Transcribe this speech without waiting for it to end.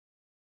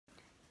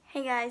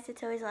Hey guys,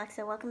 it's always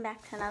Alexa. Welcome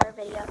back to another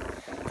video.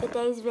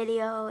 Today's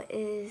video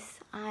is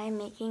I'm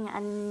making a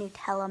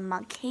Nutella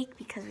mug cake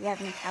because we have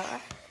Nutella.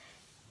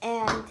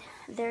 And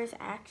there's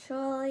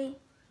actually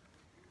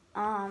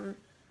a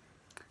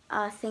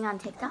thing on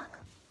TikTok.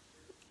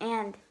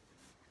 And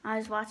I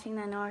was watching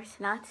the North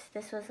Nuts.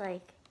 This was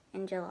like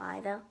in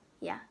July though.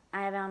 Yeah,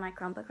 I have it on my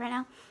Chromebook right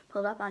now,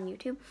 pulled up on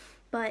YouTube.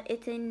 But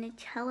it's a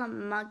Nutella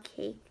mug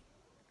cake.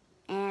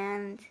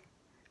 And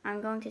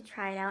I'm going to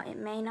try it out. It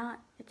may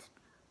not, it's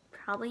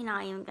probably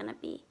not even gonna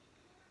be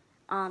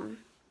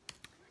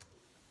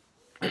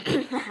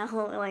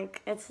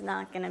like it's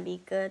not gonna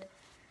be good.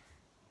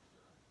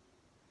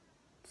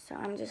 So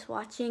I'm just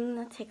watching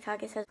the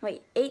TikTok. It says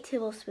 8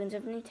 tablespoons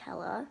of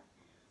Nutella,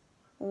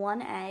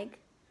 1 egg,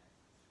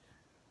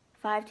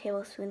 5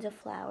 tablespoons of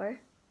flour,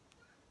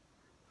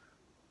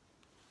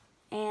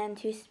 and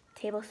 2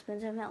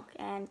 tablespoons of milk.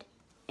 And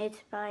it's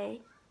by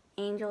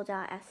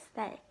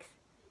angel.aesthetics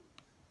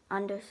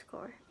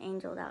 _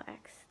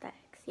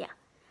 angel.aesthetics. Yeah.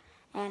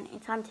 And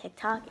it's on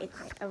TikTok. It's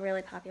a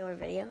really popular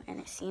video, and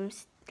it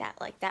seems that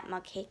that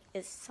mug cake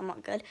is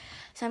somewhat good.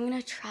 So I'm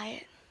gonna try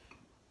it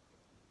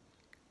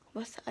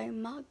with a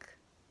mug.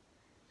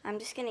 I'm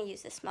just gonna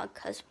use this mug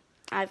because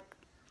I've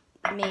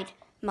made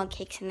mug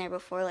cakes in there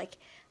before, like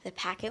the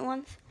packet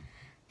ones.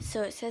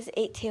 So it says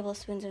 8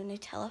 tablespoons of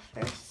Nutella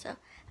first. So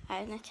I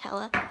have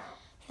Nutella.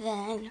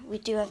 Then we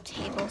do have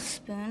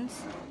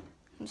tablespoons.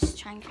 I'm just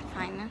trying to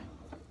find them.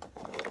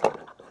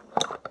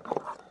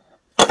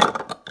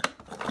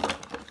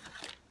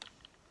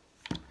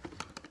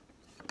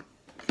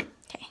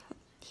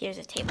 Here's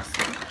a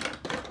tablespoon.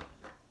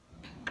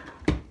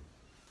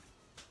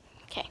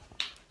 Okay.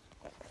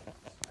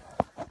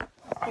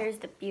 Here's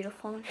the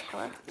beautiful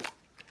Nutella.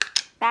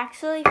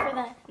 Actually, for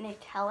the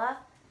Nutella,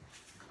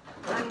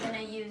 I'm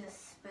gonna use a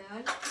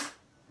spoon.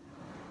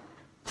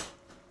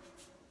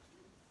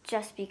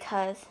 Just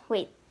because,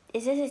 wait,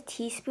 is this a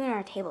teaspoon or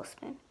a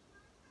tablespoon?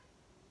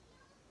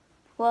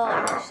 Well,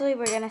 actually,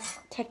 we're gonna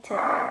stick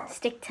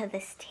to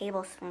this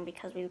tablespoon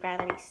because we'd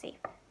rather be safe.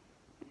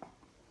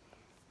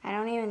 I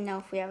don't even know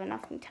if we have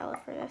enough Nutella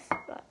for this,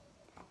 but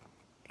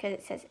because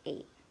it says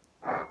 8.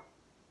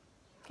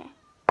 Okay.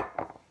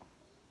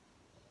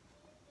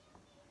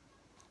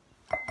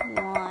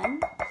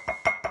 1.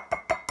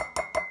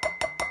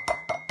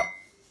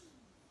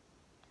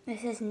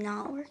 This is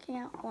not working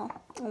out well.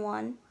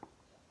 1.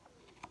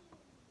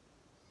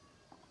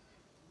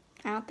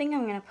 I don't think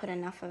I'm gonna put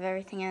enough of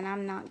everything in.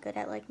 I'm not good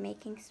at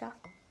making stuff.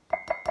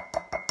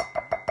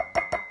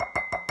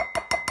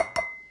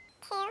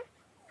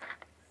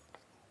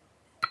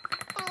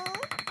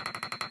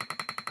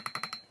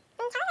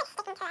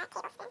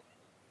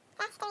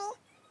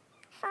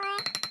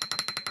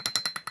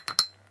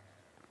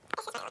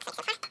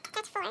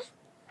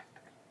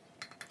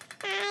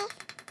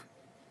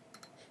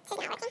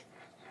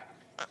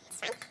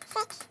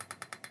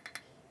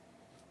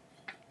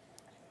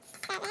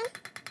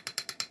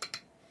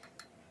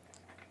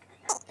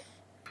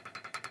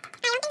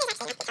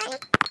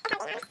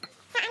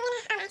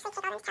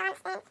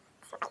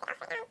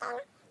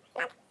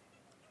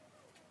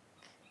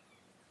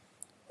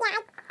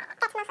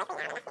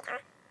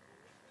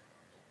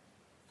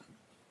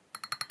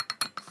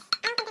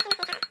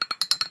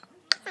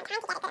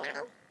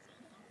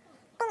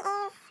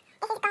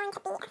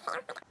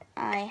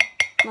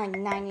 I'm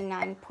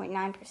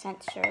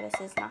 99.9% sure this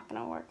is not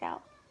going to work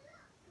out.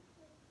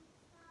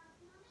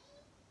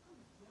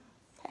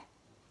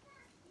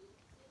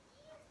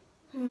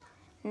 Okay.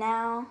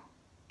 Now,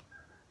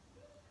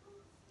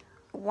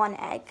 1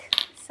 egg.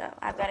 So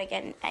I've got to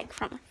get an egg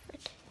from the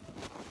fridge.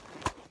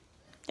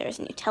 There's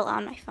Nutella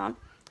on my phone,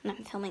 and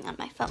I'm filming on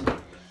my phone.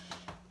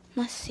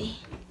 Let's see.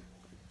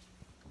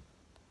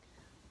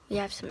 We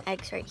have some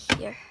eggs right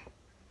here.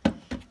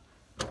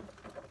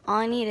 All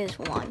I need is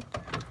 1.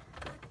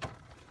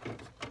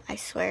 I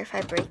swear if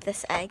I break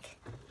this egg,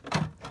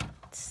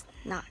 it's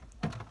not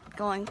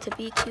going to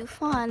be too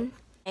fun.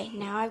 Okay,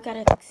 now I've got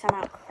to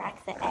somehow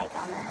crack the egg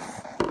on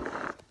this.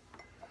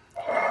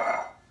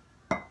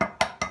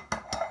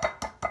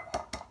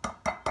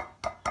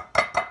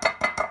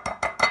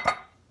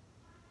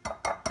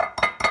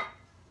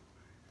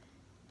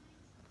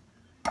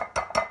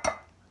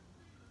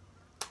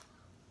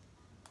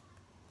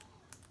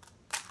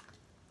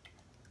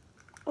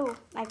 Oh,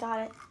 I got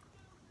it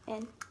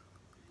in.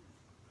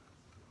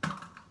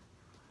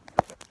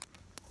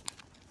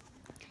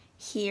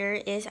 Here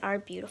is our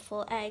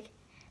beautiful egg.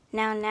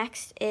 Now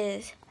next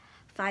is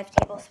 5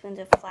 tablespoons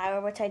of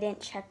flour, which I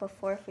didn't check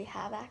before if we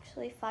have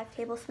actually 5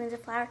 tablespoons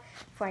of flour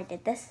before I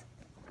did this.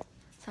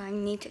 So I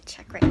need to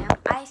check right now.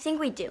 I think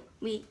we do.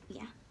 We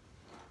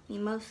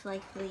most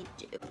likely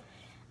do.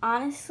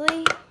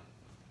 Honestly,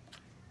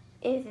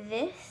 if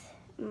this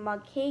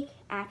mug cake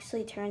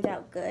actually turns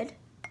out good,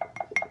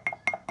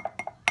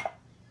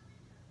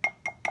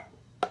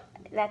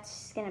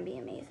 that's gonna be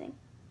amazing.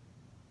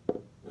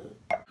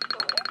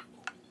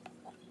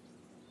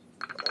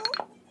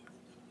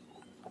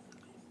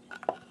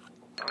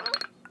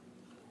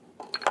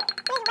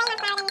 There's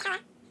way more flour than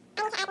Nutella.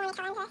 I need to add more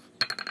Nutella into this.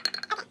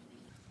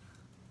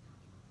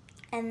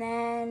 And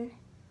then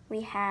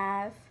we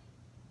have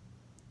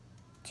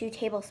 2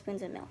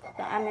 tablespoons of milk.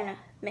 So I'm gonna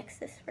mix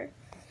this for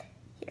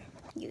here.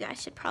 You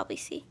guys should probably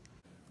see.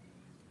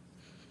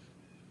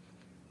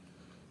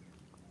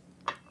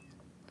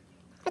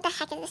 What the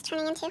heck is this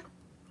turning into?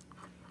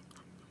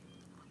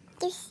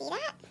 Do you see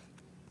that?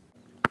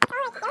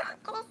 Oh, it's yolk,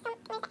 because there's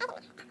egg in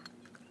there.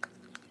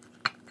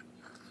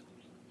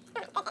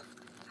 Oh my goodness.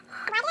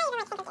 Why did I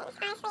even think of doing this?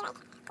 Honestly,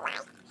 why?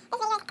 This video is really fun also. My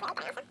mom is out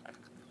right now. I mean, so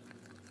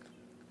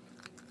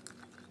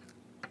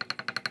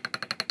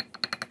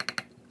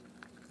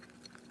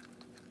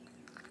if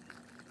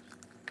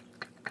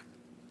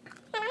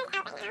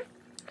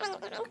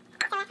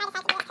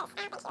I decide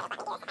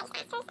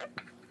to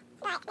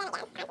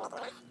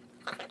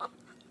do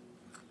this, because I don't think she would let me do this if I just asked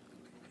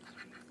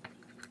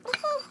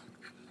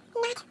her, so.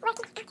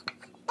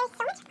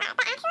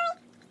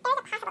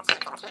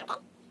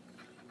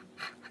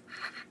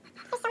 But then again, I'm making a mess. That's not good. This is not working out.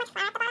 There's so much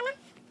flour, but actually, there's a possible chance it will turn out good. There's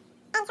so much flour at the bottom, though, and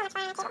so much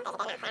flour on the table.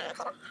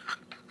 There's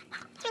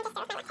a good amount of flour on the table. Trying to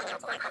stir with my left hand, which is not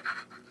good.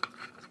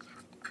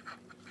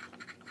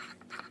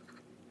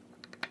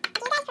 Do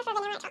you guys prefer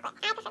vanilla or chocolate?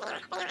 I prefer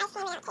vanilla. Vanilla ice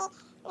cream, vanilla cake,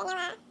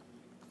 vanilla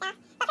stuff.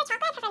 But for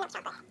chocolate, I prefer milk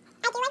chocolate.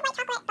 I do like white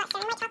chocolate, but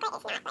stirring white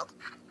chocolate is not,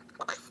 like,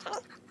 the best for me.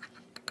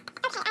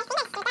 Okay, I think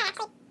I stirred that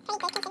actually pretty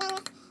good considering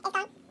this is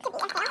going to be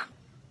a fail.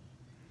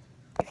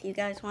 If you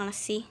guys want to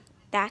see,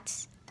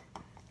 that's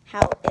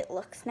how it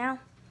looks now.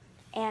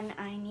 And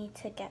I need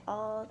to get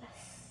all the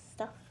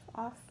stuff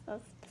off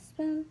of the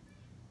spoon.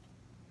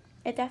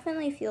 It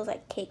definitely feels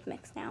like cake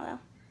mix now, though.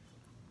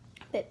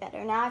 A bit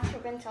better. Now I have to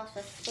rinse off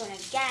the spoon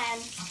again.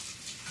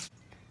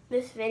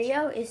 This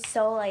video is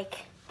so,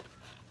 like,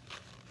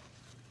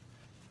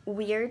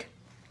 weird.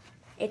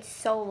 It's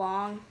so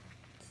long.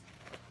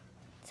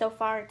 So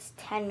far, it's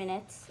 10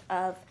 minutes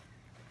of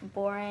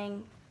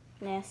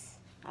boringness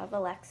of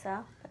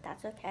Alexa, but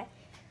that's okay.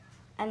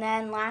 And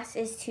then last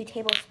is 2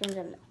 tablespoons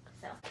of milk.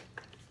 So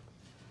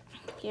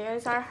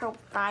here's our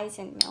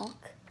horizon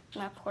milk.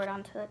 I'm gonna pour it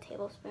onto the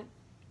tablespoon.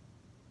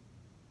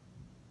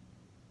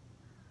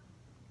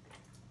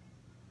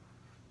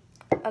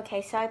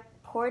 Okay, so I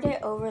poured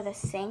it over the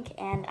sink,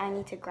 and I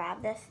need to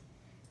grab this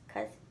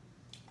because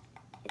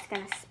it's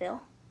gonna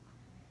spill.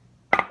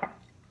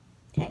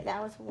 Okay,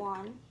 that was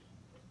 1.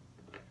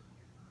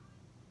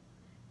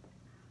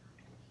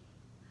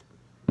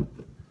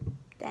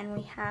 Then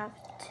we have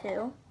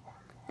 2.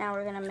 Now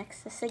we're gonna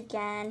mix this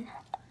again.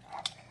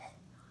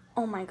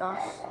 Oh my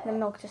gosh, the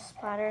milk just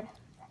splattered.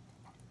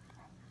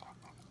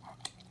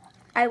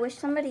 I wish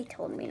somebody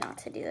told me not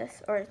to do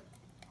this, or,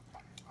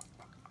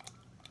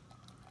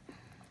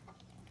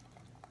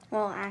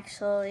 well,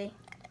 actually,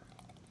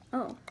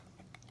 oh,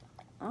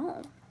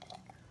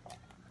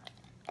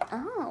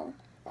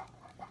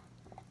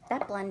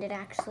 that blended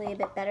actually a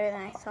bit better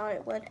than I thought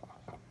it would.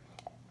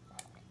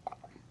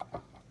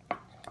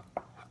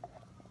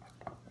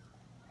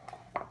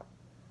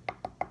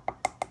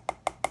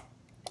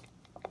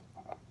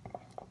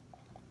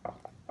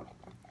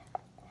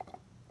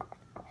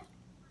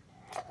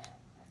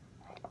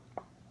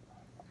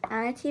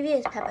 On the TV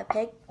is Peppa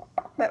Pig,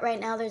 but right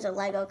now there's a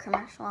Lego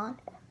commercial on.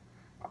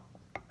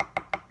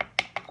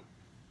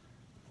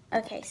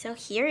 Okay, so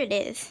here it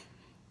is.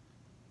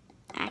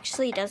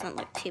 Actually doesn't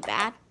look too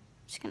bad.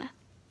 Just gonna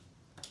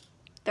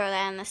throw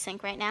that in the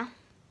sink right now.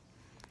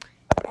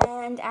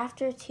 And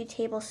after 2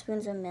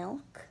 tablespoons of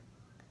milk,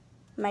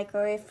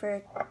 microwave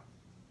for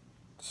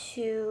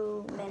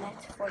 2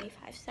 minutes,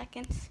 45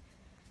 seconds.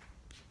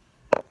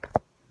 Here,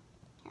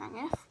 I'm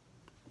gonna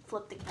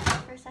flip the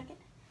camera for a second.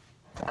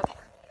 Okay.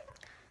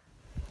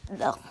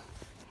 So,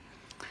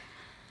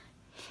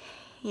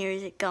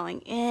 here's it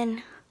going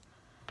in.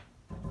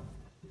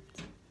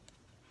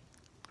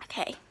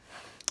 Okay,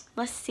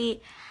 let's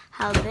see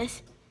how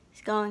this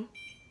is going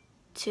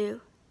to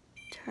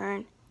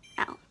turn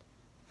out.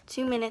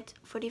 2 minutes,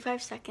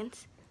 45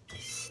 seconds,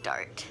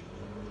 start.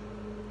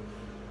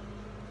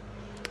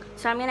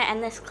 So I'm gonna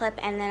end this clip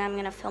and then I'm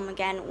gonna film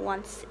again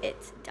once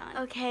it's done.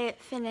 Okay,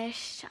 it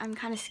finished. I'm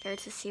kind of scared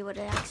to see what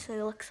it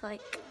actually looks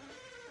like.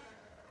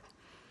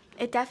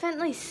 It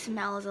definitely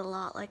smells a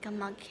lot like a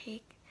mug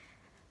cake.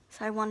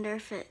 So I wonder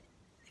if it,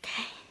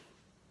 okay.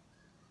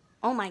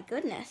 Oh my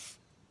goodness.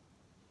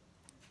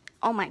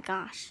 Oh my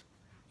gosh.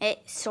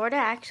 It sort of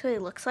actually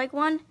looks like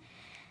one.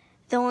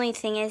 The only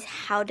thing is,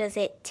 how does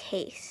it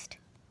taste?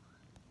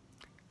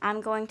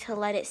 I'm going to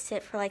let it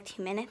sit for like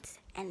 2 minutes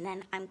and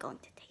then I'm going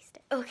to taste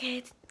it.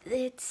 Okay,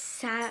 it's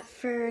sat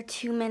for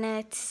 2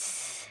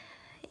 minutes.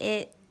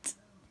 I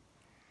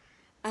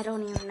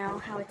don't even know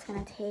how it's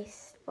gonna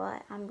taste,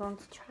 but I'm going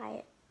to try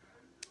it.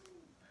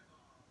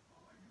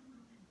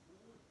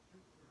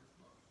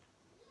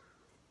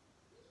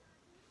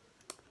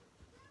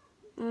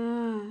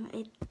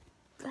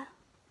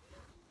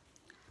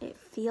 It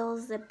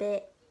feels a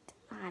bit,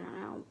 I don't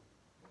know,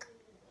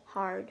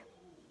 hard.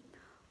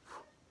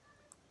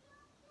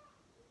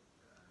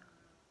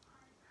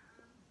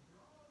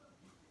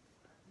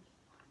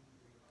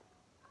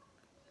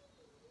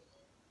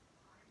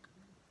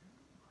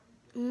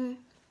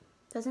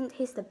 Doesn't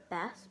taste the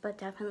best, but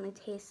definitely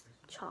tastes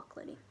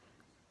chocolatey.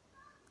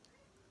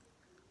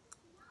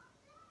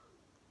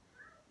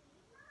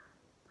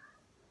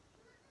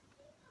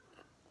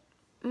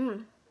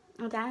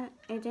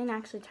 It didn't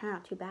actually turn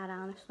out too bad,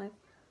 honestly.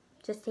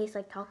 Just tastes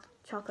like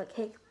chocolate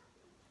cake.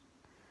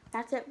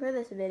 That's it for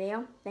this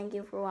video. Thank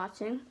you for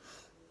watching.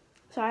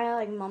 Sorry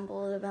I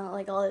mumbled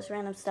about all this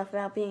random stuff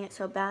about being it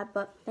so bad,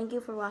 but thank you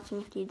for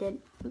watching if you did.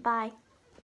 Bye.